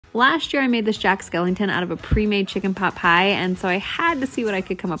Last year I made this Jack Skellington out of a pre-made chicken pot pie, and so I had to see what I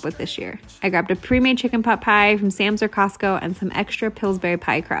could come up with this year. I grabbed a pre-made chicken pot pie from Sam's or Costco and some extra Pillsbury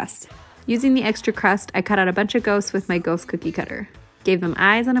pie crust. Using the extra crust, I cut out a bunch of ghosts with my ghost cookie cutter. Gave them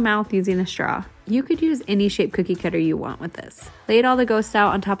eyes and a mouth using a straw. You could use any shaped cookie cutter you want with this. Laid all the ghosts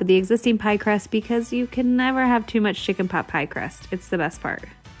out on top of the existing pie crust because you can never have too much chicken pot pie crust. It's the best part.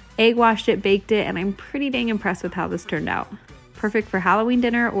 Egg washed it, baked it, and I'm pretty dang impressed with how this turned out. Perfect for Halloween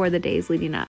dinner or the days leading up.